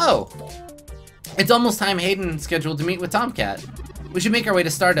 Oh! It's almost time Hayden's scheduled to meet with Tomcat. We should make our way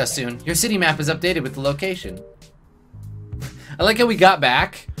to Stardust soon. Your city map is updated with the location. I like how we got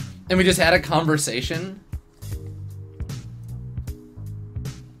back and we just had a conversation.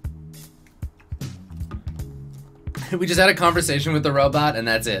 We just had a conversation with the robot and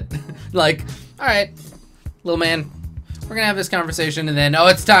that's it. Like, alright, little man, we're gonna have this conversation and then, oh,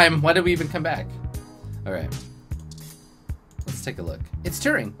 it's time. Why did we even come back? Alright. Let's take a look. It's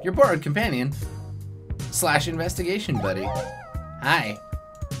Turing, your borrowed companion / investigation buddy. Hi.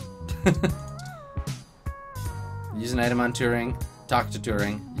 Use an item on Turing. Talk to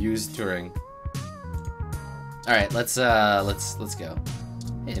Turing. Use Turing. Alright, let's go.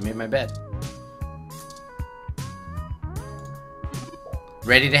 Hey, I made my bed.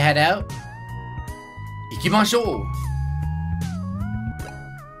 Ready to head out? Ikimashou!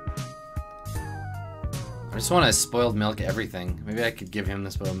 I just want to spoiled milk everything. Maybe I could give him the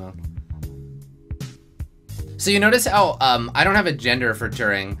spoiled milk. So you notice how I don't have a gender for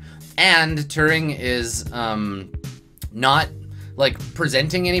Turing, and Turing is not like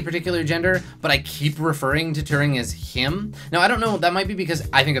presenting any particular gender, but I keep referring to Turing as him. Now I don't know, that might be because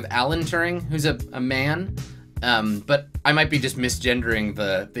I think of Alan Turing, who's a man, But I might be just misgendering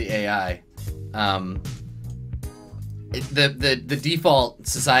the AI. The default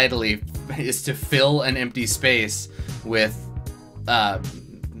societally is to fill an empty space with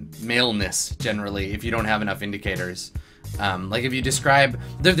maleness, generally, if you don't have enough indicators. Like if you describe,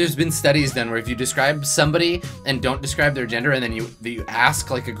 there's been studies done where if you describe somebody and don't describe their gender, and then you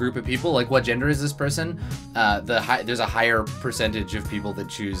ask like a group of people, like, what gender is this person? There's a higher percentage of people that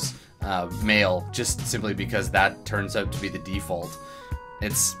choose male, just simply because that turns out to be the default.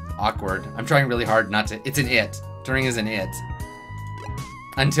 It's awkward. I'm trying really hard not to. It's an it. Turing is an it.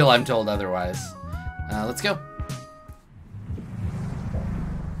 Until I'm told otherwise. Let's go.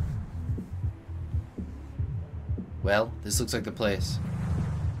 Well, this looks like the place.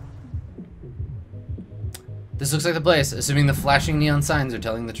 This looks like the place, assuming the flashing neon signs are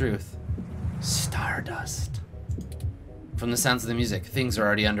telling the truth. Stardust. From the sounds of the music, things are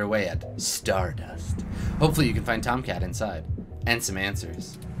already underway at Stardust. Hopefully you can find Tomcat inside. And some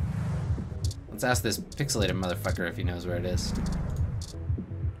answers. Let's ask this pixelated motherfucker if he knows where it is.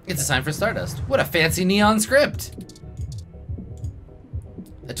 It's a sign for Stardust. What a fancy neon script!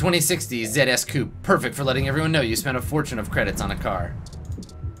 A 2060 ZS Coupe, perfect for letting everyone know you spent a fortune of credits on a car.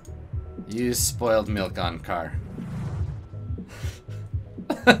 Use spoiled milk on car.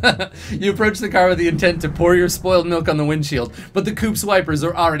 You approach the car with the intent to pour your spoiled milk on the windshield, but the coupe's wipers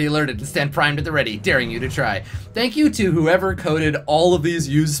are already alerted and stand primed at the ready, daring you to try. Thank you to whoever coded all of these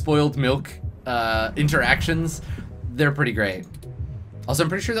use spoiled milk interactions. They're pretty great. Also, I'm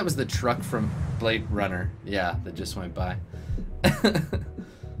pretty sure that was the truck from Blade Runner. Yeah, that just went by.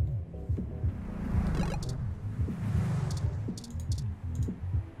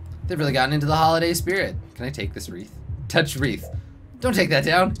 They've really gotten into the holiday spirit. Can I take this wreath? Touch wreath. Don't take that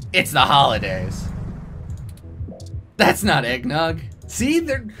down. It's the holidays. That's not eggnog. See,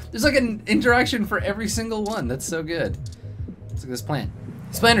 there's like an interaction for every single one. That's so good. Let's look at this plant.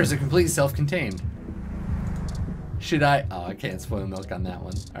 These planters are completely self-contained. Should I? Oh, I can't spoil milk on that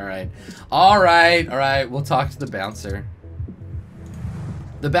one. All right. All right. All right. We'll talk to the bouncer.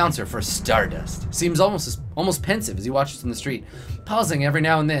 The bouncer for Stardust seems almost pensive as he watches from the street, pausing every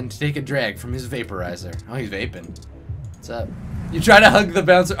now and then to take a drag from his vaporizer. Oh, he's vaping. What's up? You try to hug the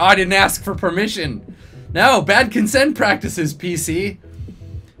bouncer. Oh, I didn't ask for permission. No, bad consent practices, PC.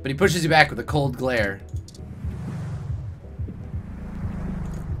 But he pushes you back with a cold glare.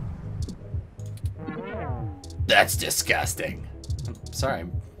 That's disgusting. I'm sorry. All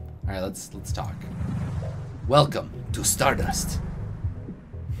right, let's talk. Welcome to Stardust.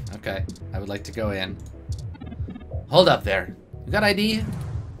 Okay, I would like to go in. Hold up there. You got ID?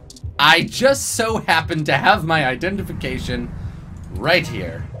 I just so happen to have my identification right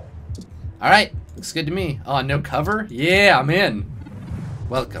here. Alright, looks good to me. Oh, no cover? Yeah, I'm in.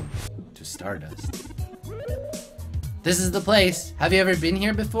 Welcome to Stardust. This is the place. Have you ever been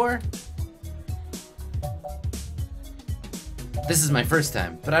here before? This is my first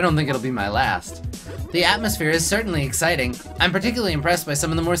time, but I don't think it'll be my last. The atmosphere is certainly exciting. I'm particularly impressed by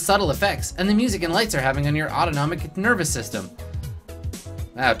some of the more subtle effects and the music and lights are having on your autonomic nervous system.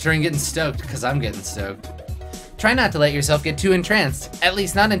 Wow, Turing getting stoked because I'm getting stoked. Try not to let yourself get too entranced, at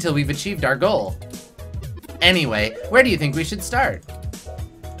least not until we've achieved our goal. Anyway, where do you think we should start?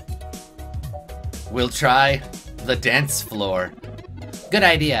 We'll try the dance floor. Good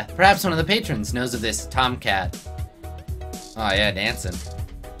idea. Perhaps one of the patrons knows of this Tomcat. Oh yeah, dancing.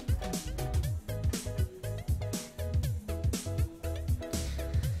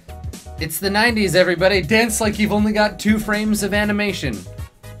 It's the 90s, everybody. Dance like you've only got 2 frames of animation.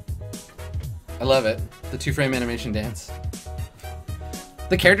 I love it. The 2-frame animation dance.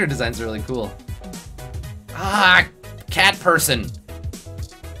 The character designs are really cool. Ah, cat person.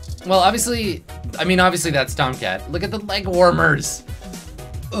 Well, obviously that's Tomcat. Look at the leg warmers.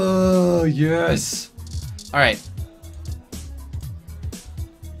 Oh, yes. All right.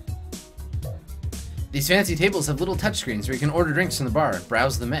 These fancy tables have little touchscreens where you can order drinks from the bar and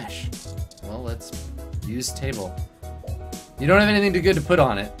browse the mesh. Well, let's use table. You don't have anything too good to put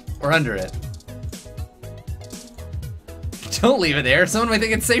on it or under it. Don't leave it there. Someone might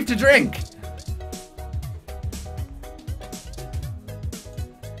think it's safe to drink.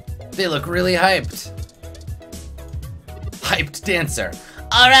 They look really hyped. Hyped dancer.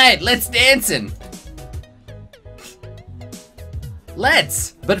 All right, let's dancing.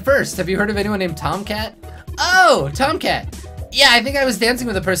 Let's. But first, have you heard of anyone named Tomcat? Oh, Tomcat. Yeah, I think I was dancing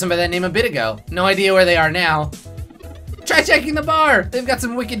with a person by that name a bit ago. No idea where they are now. Try checking the bar. They've got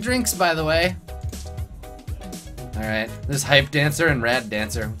some wicked drinks, by the way. All right, there's Hype Dancer and Rad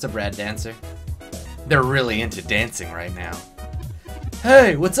Dancer. What's up, Rad Dancer? They're really into dancing right now.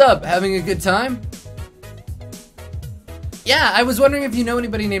 Hey, what's up? Having a good time? Yeah, I was wondering if you know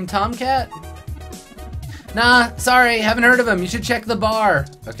anybody named Tomcat? Nah, sorry, haven't heard of him. You should check the bar.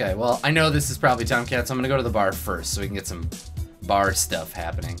 Okay, well, I know this is probably Tomcat, so I'm gonna go to the bar first so we can get some bar stuff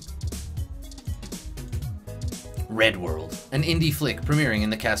happening. Red World, an indie flick premiering in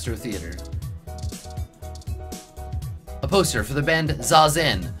the Castro Theater. A poster for the band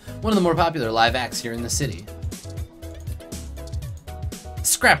Zazen, one of the more popular live acts here in the city.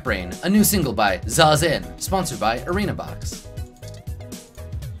 Scrap Brain, a new single by Zazen, sponsored by Arena Box.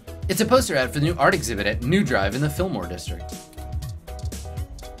 It's a poster ad for the new art exhibit at New Drive in the Fillmore District.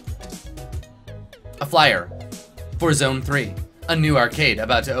 A flyer for Zone 3, a new arcade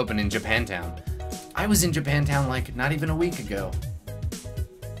about to open in Japantown. I was in Japantown like not even a week ago.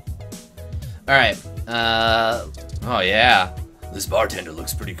 Alright, oh yeah, this bartender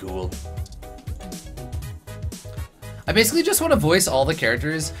looks pretty cool. I basically just want to voice all the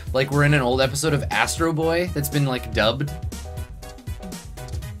characters like we're in an old episode of Astro Boy that's been like dubbed.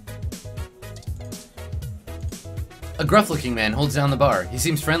 A gruff-looking man holds down the bar. He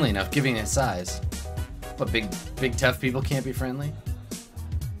seems friendly enough, given his size. What, big tough people can't be friendly?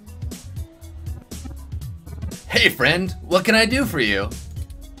 Hey friend, what can I do for you?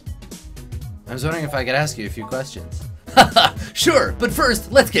 I was wondering if I could ask you a few questions. Haha, sure, but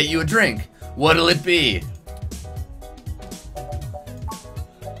first, let's get you a drink. What'll it be?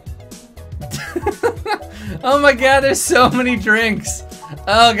 Oh my god, there's so many drinks.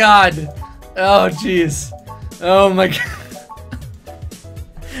 Oh god. Oh jeez. Oh my god.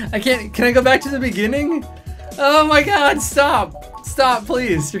 Can I go back to the beginning? Oh my god, stop. Stop,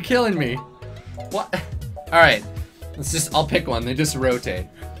 please. You're killing me. What? Alright. I'll pick one. They just rotate.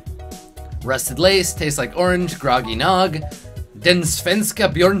 Rusted Lace, tastes like orange, Groggy Nog, Den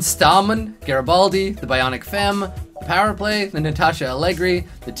Svenska Bjornstammen, Garibaldi, the Bionic Femme, the Power Play, the Natasha Allegri,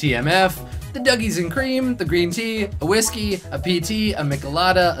 the TMF, the Dougies and Cream, the Green Tea, a Whiskey, a PT, a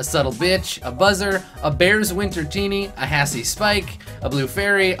Michelada, a Subtle Bitch, a Buzzer, a Bear's Winter Teeny, a Hassy Spike, a Blue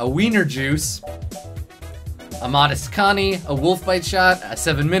Fairy, a Wiener Juice, a Modest Connie, a Wolf Bite Shot, a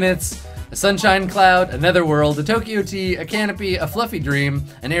 7 Minutes, a Sunshine Cloud, a Netherworld, a Tokyo Tea, a Canopy, a Fluffy Dream,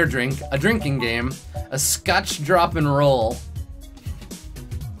 an Air Drink, a Drinking Game, a Scotch Drop and Roll.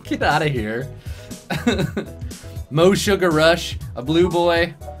 Get out of here. Mo Sugar Rush, a Blue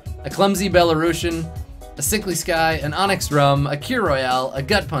Boy, a Clumsy Belarusian, a Sickly Sky, an Onyx Rum, a Cure Royale, a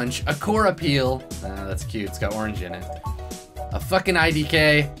Gut Punch, a Core Appeal. That's cute, it's got orange in it. A fucking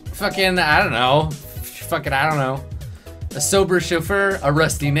IDK, fucking, I don't know. A Sober Chauffeur, a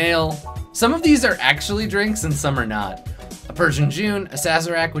Rusty Nail. Some of these are actually drinks and some are not. A Persian June, a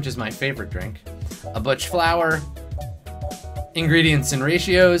Sazerac, which is my favorite drink. A Butch Flower. Ingredients and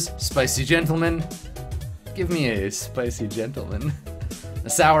ratios, Spicy Gentleman. Give me a Spicy Gentleman. A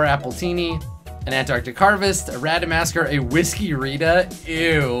Sour Apple Teeny, an Antarctic Harvest, a Radamasker, a Whiskey Rita,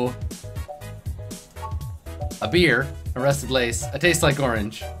 ew. A beer, a Rusted Lace, a Taste Like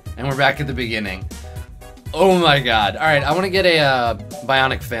Orange, and we're back at the beginning. Oh my god. Alright, I want to get a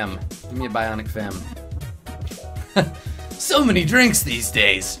Bionic Femme. Give me a Bionic Femme. So many drinks these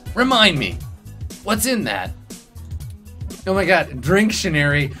days. Remind me, what's in that? Oh my god,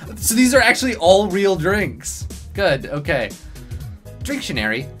 Drinctionary. So these are actually all real drinks. Good, okay.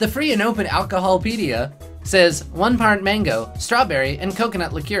 Drinctionary, the free and open alcoholpedia, says 1 part mango, strawberry, and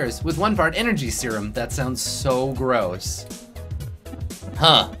coconut liqueurs with 1 part energy serum. That sounds so gross.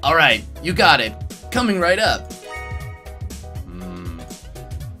 Huh, alright, you got it. Coming right up.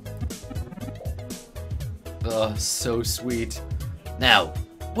 Oh, so sweet. Now,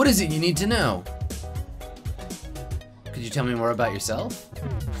 what is it you need to know? Could you tell me more about yourself?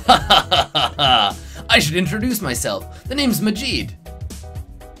 Ha ha ha ha ha! I should introduce myself. The name's Majid.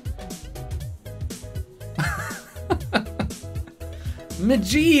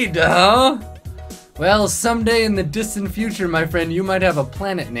 Majid, huh? Well, someday in the distant future, my friend, you might have a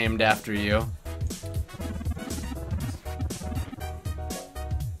planet named after you.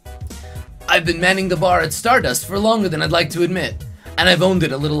 I've been manning the bar at Stardust for longer than I'd like to admit, and I've owned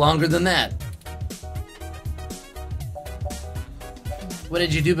it a little longer than that. What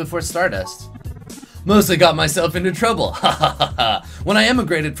did you do before Stardust? Mostly got myself into trouble, ha ha ha ha. When I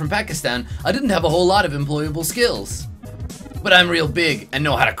emigrated from Pakistan, I didn't have a whole lot of employable skills. But I'm real big and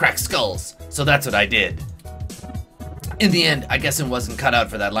know how to crack skulls, so that's what I did. In the end, I guess I wasn't cut out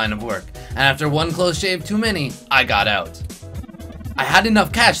for that line of work, and after one close shave too many, I got out. I had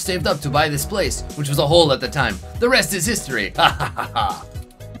enough cash saved up to buy this place, which was a hole at the time. The rest is history, ha ha ha ha.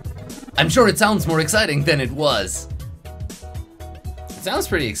 I'm sure it sounds more exciting than it was. It sounds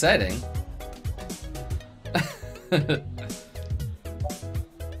pretty exciting.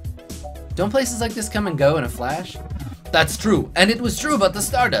 Don't places like this come and go in a flash? That's true, and it was true about the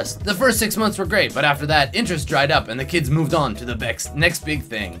Stardust. The first 6 months were great, but after that, interest dried up and the kids moved on to the next big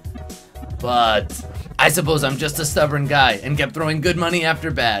thing. But I suppose I'm just a stubborn guy and kept throwing good money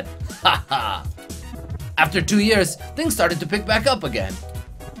after bad. Ha ha. After 2 years, things started to pick back up again.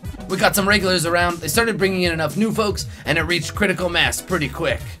 We got some regulars around, they started bringing in enough new folks, and it reached critical mass pretty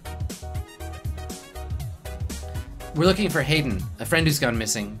quick. We're looking for Hayden, a friend who's gone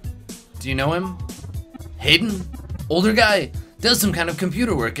missing. Do you know him? Hayden? Older guy, does some kind of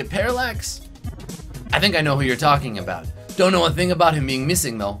computer work at Parallax? I think I know who you're talking about. Don't know a thing about him being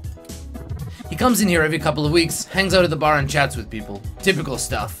missing though. He comes in here every couple of weeks, hangs out at the bar and chats with people. Typical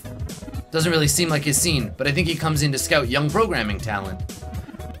stuff. Doesn't really seem like his scene, but I think he comes in to scout young programming talent.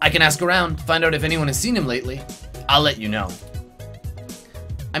 I can ask around, find out if anyone has seen him lately. I'll let you know.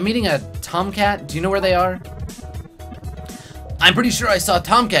 I'm meeting a Tomcat. Do you know where they are? I'm pretty sure I saw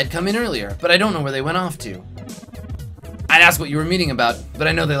Tomcat come in earlier, but I don't know where they went off to. I'd ask what you were meeting about, but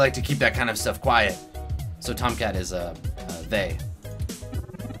I know they like to keep that kind of stuff quiet. So Tomcat is they.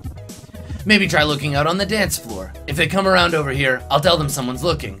 Maybe try looking out on the dance floor. If they come around over here, I'll tell them someone's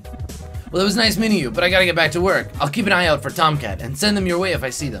looking. Well, it was nice meeting you, but I gotta get back to work. I'll keep an eye out for Tomcat and send them your way if I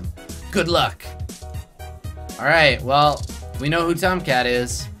see them. Good luck. Alright, well, we know who Tomcat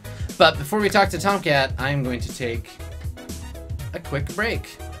is. But before we talk to Tomcat, I'm going to take a quick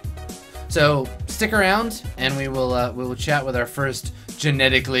break. So stick around and we will chat with our first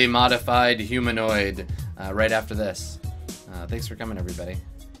genetically modified humanoid right after this. Thanks for coming, everybody.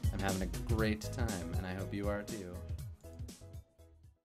 I'm having a great time, and I hope you are too.